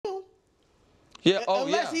Yeah.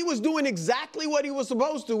 Unless he was doing exactly what he was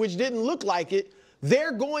supposed to, which didn't look like it,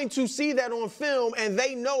 they're going to see that on film, and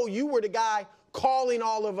they know you were the guy calling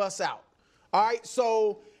all of us out. All right,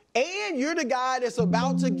 so, and you're the guy that's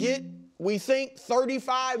about to get, we think,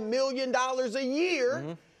 $35 million a year.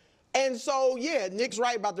 Mm-hmm. And so, yeah, Nick's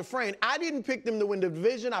right about the frame. I didn't pick them to win the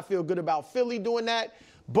division. I feel good about Philly doing that.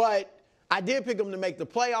 But I did pick them to make the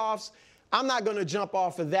playoffs. I'm not going to jump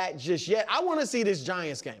off of that just yet. I want to see this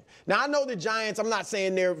Giants game. Now, I know the Giants, I'm not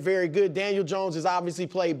saying they're very good. Daniel Jones has obviously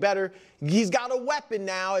played better. He's got a weapon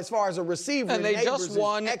now as far as a receiver. And they just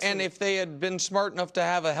won, and if they had been smart enough to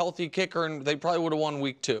have a healthy kicker, they probably would have won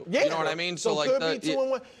week 2. Yeah. You know what I mean? So like could be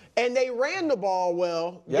 2-1. And they ran the ball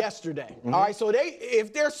well yesterday. Mm-hmm. All right, so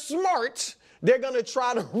if they're smart, they're going to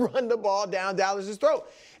try to run the ball down Dallas's throat.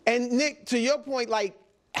 And, Nick, to your point, like,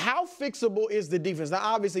 how fixable is the defense? Now,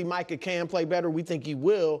 obviously, Micah can play better. We think he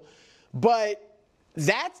will. But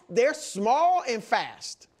they're small and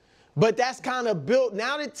fast. But that's kind of built.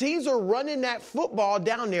 Now that teams are running that football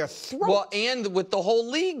down their throat. Well, and with the whole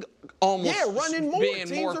league almost running more. Being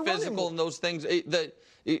teams more physical and those things.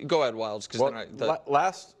 Go ahead, Wilds.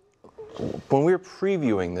 When we were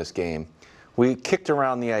previewing this game, we kicked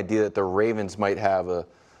around the idea that the Ravens might have a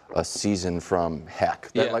season from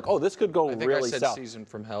heck. That like, oh, this could go really south. I said season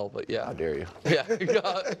from hell, but yeah. How dare you? Yeah.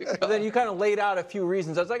 But then you kind of laid out a few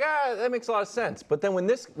reasons. I was like, that makes a lot of sense. But then when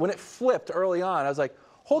it flipped early on, I was like,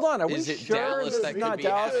 hold on, are we sure Dallas this is not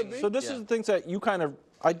Dallas? So this is the things that you kind of,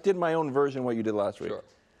 I did my own version of what you did last week. Sure.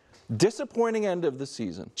 Disappointing end of the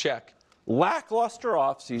season. Check. Lackluster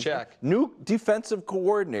offseason. Check. New defensive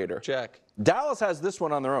coordinator. Check. Dallas has this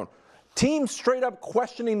one on their own. Team straight up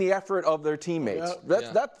questioning the effort of their teammates.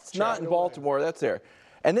 That's not in Baltimore. That's there.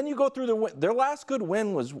 And then you go through their last good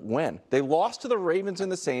win was when? They lost to the Ravens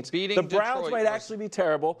and the Saints. The Browns might actually be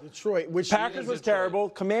terrible. Packers was terrible.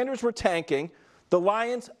 Commanders were tanking. The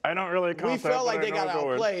Lions, I don't really count that. We felt like they got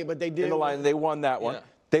outplayed, but they did. They won that one.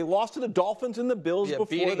 They lost to the Dolphins and the Bills before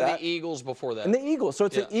beating that. The Eagles before that. And the Eagles. So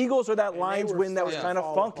it's the Eagles or that Lions win that was kind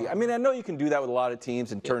of funky. I mean, I know you can do that with a lot of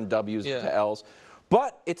teams and turn W's to L's.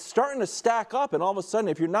 But it's starting to stack up, and all of a sudden,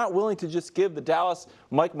 if you're not willing to just give the Dallas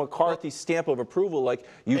Mike McCarthy stamp of approval like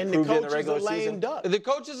you proved in the regular season. The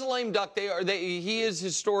coach is a lame duck. He is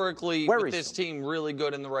historically with this team really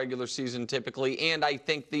good in the regular season typically, and I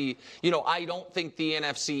think I don't think the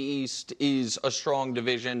NFC East is a strong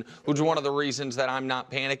division, which is one of the reasons that I'm not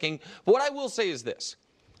panicking. But what I will say is this: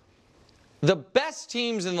 the best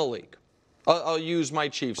teams in the league. I'll use my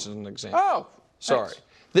Chiefs as an example. Oh, sorry. Thanks.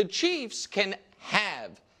 The Chiefs can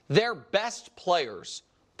have their best players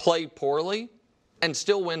play poorly and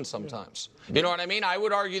still win sometimes. You know what I mean? I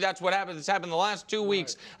would argue that's what happened. It's happened the last 2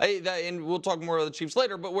 weeks, and we'll talk more about the Chiefs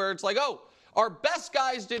later, but where it's like, oh, our best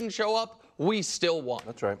guys didn't show up, we still won.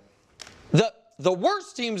 That's right. The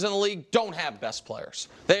worst teams in the league don't have best players.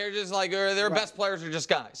 They're just like, their best players are just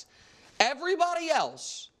guys. Everybody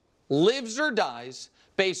else lives or dies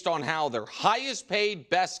based on how their highest paid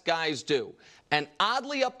best guys do. And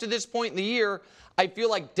oddly, up to this point in the year, I feel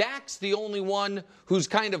like Dak's the only one who's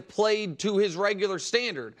kind of played to his regular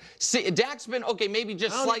standard. Dak's been, maybe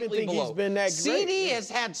just slightly below. He's been that great. CD has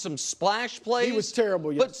had some splash plays. He was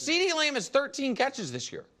terrible yesterday. But CD Lamb has 13 catches this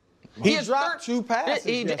year. He has dropped 2 passes.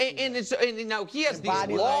 And now he has these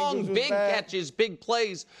long, big catches, big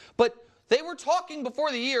plays. But they were talking before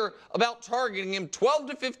the year about targeting him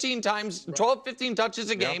 12 to 15 times, 12, 15 touches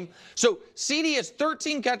a game. So CD has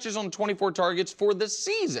 13 catches on 24 targets for the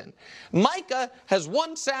season. Micah has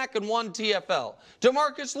 1 sack and 1 TFL.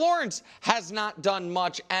 DeMarcus Lawrence has not done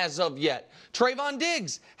much as of yet. Trayvon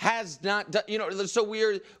Diggs has not done, so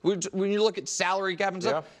when you look at salary cap and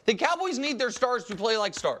stuff, the Cowboys need their stars to play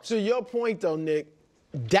like stars. To your point, though, Nick,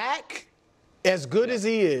 Dak, as good as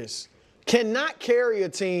he is, cannot carry a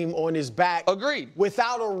team on his back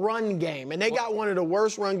without a run game. And they got one of the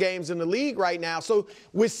worst run games in the league right now. So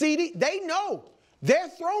with CD, they know they're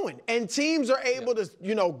throwing. And teams are able to,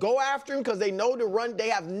 go after him because they know the run. They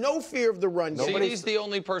have no fear of the run game. CD's the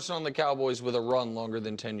only person on the Cowboys with a run longer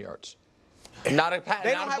than 10 yards. They don't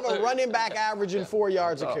have a running back averaging 4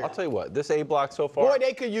 yards a carry. I'll tell you what, this A block so far. Boy,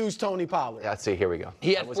 they could use Tony Pollard. Yeah, see, here we go.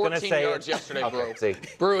 He had 14 yards yesterday, bro.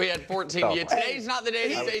 Bro, he had 14. Today's not the day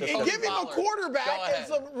to say Tony Pollard. Give him a quarterback and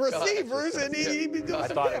some receivers, and he'd be doing I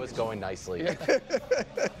thought it was going nicely.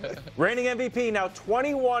 Reigning MVP now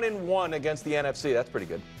 21-1 against the NFC. That's pretty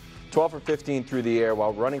good. 12 for 15 through the air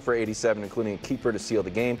while running for 87, including a keeper to seal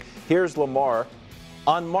the game. Here's Lamar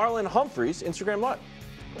on Marlon Humphrey's Instagram Live.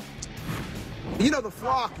 The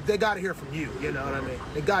flock, they got to hear from you. You know what I mean?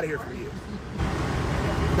 They got to hear from you.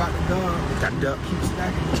 got the dub. Got the dub. Keep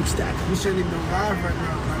stacking. Keep stacking. We shouldn't even live right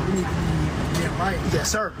now. Like, we need to be getting right.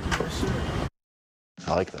 Yes, sir. Yes, sir.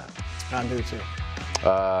 I like that. I do too.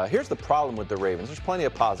 Here's the problem with the Ravens. There's plenty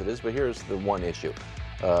of positives, but here's the one issue.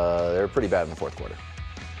 They're pretty bad in the fourth quarter.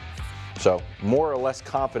 So more or less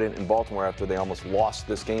confident in Baltimore after they almost lost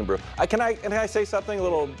this game, bro. Can I say something? A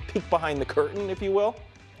little peek behind the curtain, if you will?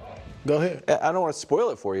 Go ahead. I don't want to spoil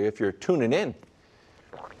it for you if you're tuning in.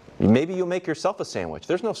 Maybe you'll make yourself a sandwich.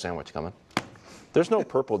 There's no sandwich coming. There's no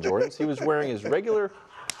purple Jordans. He was wearing his regular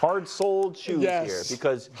hard-soled shoes here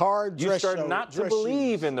because you started not to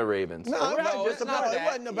believe in the Ravens. No, it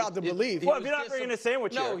wasn't about the belief. Well, if you're not bringing a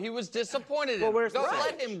sandwich here. No, he was disappointed in him. where's Go, the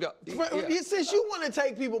let him go. Since you want to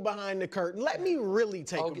take people behind the curtain, let me really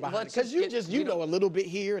take them behind it. Because you know a little bit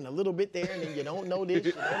here and a little bit there, and then you don't know this,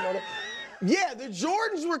 you don't know that. Yeah, the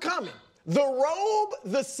Jordans were coming. The robe,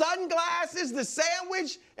 the sunglasses, the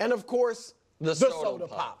sandwich, and of course, the soda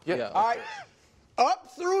pop. Yeah. All right.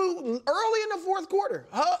 Up through early in the fourth quarter,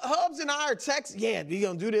 Hubs and I are texting, yeah, we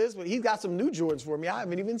gonna do this, but he's got some new Jordans for me I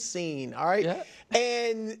haven't even seen, all right? Yeah.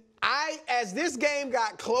 And as this game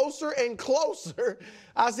got closer and closer,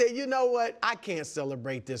 I said, you know what? I can't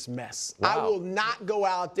celebrate this mess. Wow. I will not go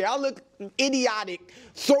out there. I look idiotic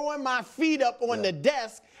throwing my feet up on the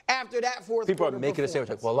desk after that fourth quarter. People are making a sandwich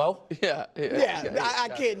like, hello? Yeah, I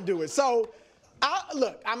can't do it. So,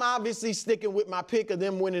 look, I'm obviously sticking with my pick of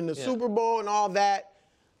them winning the Super Bowl and all that.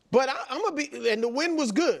 But I'm going to be, and the win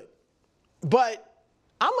was good. But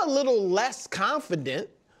I'm a little less confident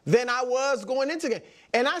than I was going into the game.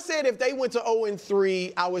 And I said if they went to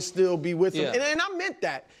 0-3, I would still be with them. And I meant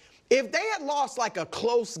that. If they had lost like a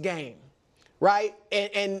close game, right,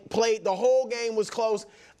 and played the whole game was close,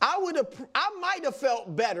 I might have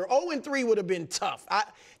felt better. 0-3 would have been tough. I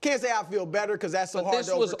can't say I feel better because that's so hard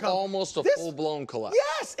to overcome. This was almost a full-blown collapse.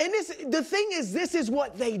 Yes, and the thing is, this is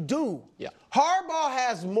what they do. Yeah. Harbaugh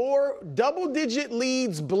has more double-digit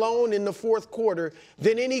leads blown in the fourth quarter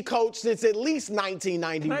than any coach since at least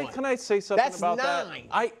 1991. Can I say something about that? That's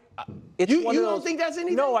 9. You don't think that's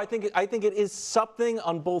anything? No, I think it is something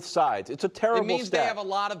on both sides. It's a terrible It means stat. they have a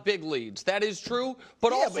lot of big leads. That is true.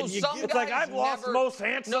 But also some guys it's like I've lost most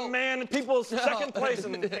handsome man, people's second place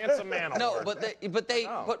in handsome man award. No,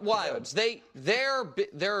 but Wilds, there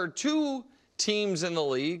are two teams in the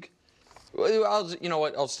league. You know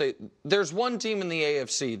what? I'll say there's one team in the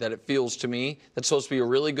AFC that it feels to me that's supposed to be a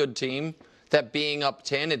really good team. That being up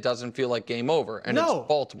 10, it doesn't feel like game over, and it's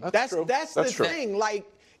Baltimore. That's the thing. Like,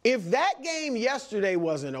 if that game yesterday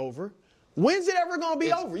wasn't over, when's it ever going to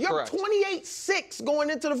be over? You're 28-6 going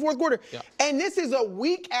into the fourth quarter. Yeah. And this is a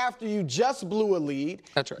week after you just blew a lead.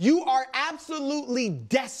 That's right. You are absolutely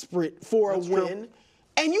desperate for a win,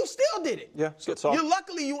 and you still did it. Yeah,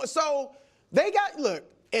 So they got, look,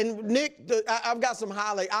 and Nick, I've got some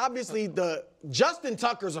highlight. Obviously, Justin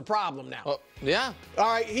Tucker's a problem now. Yeah. All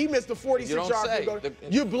right, he missed the 46-yard field goal.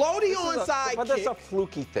 You blow the onside kick. But that's a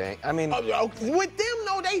fluky thing. I mean, with them,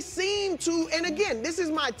 no, they seem to. And again, this is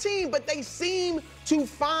my team, but they seem to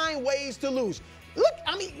find ways to lose. Look,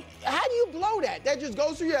 I mean, how do you blow that? That just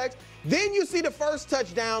goes through your ex. Then you see the first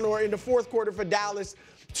touchdown, or in the fourth quarter for Dallas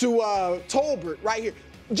to Tolbert right here,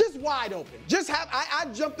 just wide open. I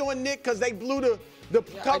jumped on Nick because they blew the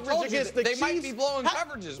coverage against the Chiefs. They might be blowing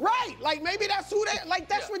coverages. Right. Like, maybe that's who they – like,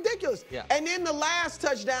 that's ridiculous. Yeah. And then the last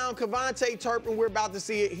touchdown, Kevontae Turpin, we're about to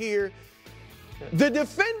see it here. The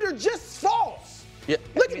defender just falls. Yeah.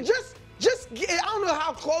 Look, just I don't know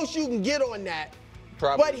how close you can get on that.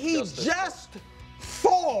 Probably but he just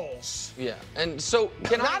falls. Yeah. And so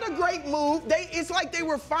Not a great move. It's like they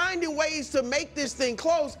were finding ways to make this thing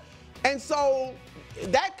close. And so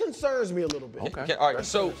that concerns me a little bit. Okay. All right.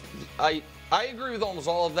 So I agree with almost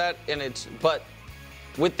all of that, but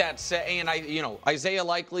with that said, and Isaiah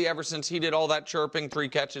Likely, ever since he did all that chirping, 3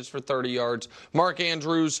 catches for 30 yards. Mark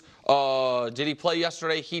Andrews, did he play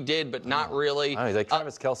yesterday? He did, but not really. Oh, he's like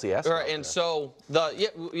Travis Kelce. Right, and so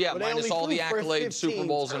minus all the accolades, Super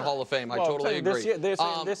Bowls, and Hall of Fame. I totally agree.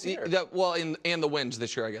 This year. And the wins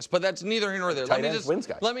this year, I guess. But that's neither here nor there.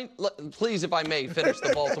 Please, if I may, finish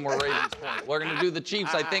the Baltimore Ravens point. We're going to do the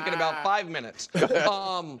Chiefs, I think, in about 5 minutes.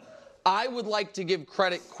 I would like to give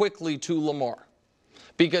credit quickly to Lamar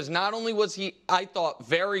because not only was he, I thought,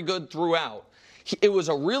 very good throughout, it was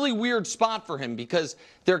a really weird spot for him because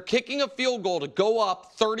they're kicking a field goal to go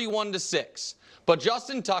up 31-6. But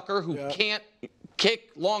Justin Tucker, who can't kick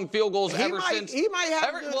long field goals since. He might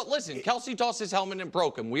have. Listen, Kelce tossed his helmet and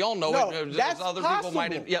broke him. We all know it. That's other possible. People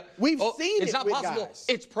might have. Yeah, we've seen it's it. It's not with possible. Guys.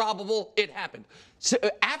 It's probable. It happened. So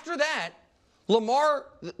after that, Lamar,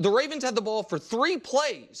 the Ravens had the ball for 3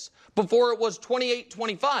 plays before it was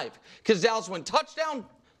 28-25 because Dallas went touchdown,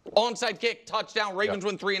 onside kick, touchdown, Ravens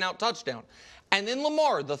win 3-and-out, touchdown. And then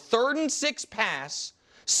Lamar, the 3rd and 6 pass,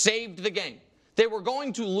 saved the game. They were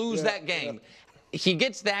going to lose that game. He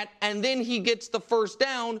gets that, and then he gets the first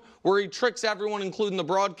down where he tricks everyone, including the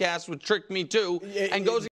broadcast, which tricked me too, and goes